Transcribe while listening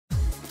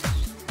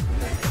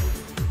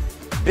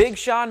Big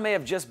Sean may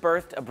have just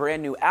birthed a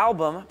brand new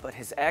album, but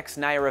his ex,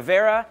 Naya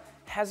Rivera,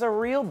 has a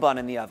real bun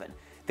in the oven.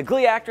 The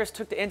Glee actress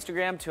took to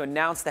Instagram to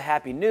announce the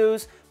happy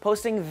news,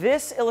 posting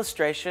this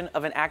illustration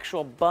of an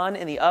actual bun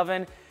in the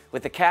oven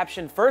with the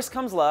caption, "First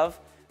comes love,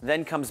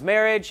 then comes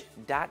marriage, ...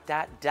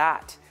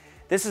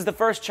 This is the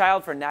first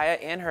child for Naya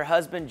and her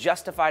husband,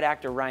 Justified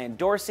actor Ryan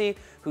Dorsey,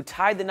 who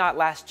tied the knot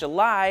last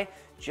July,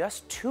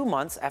 just 2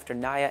 months after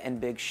Naya and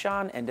Big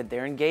Sean ended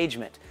their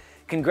engagement.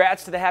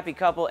 Congrats to the happy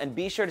couple, and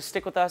be sure to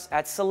stick with us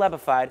at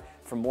Celebified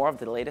for more of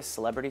the latest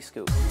celebrity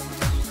scoop.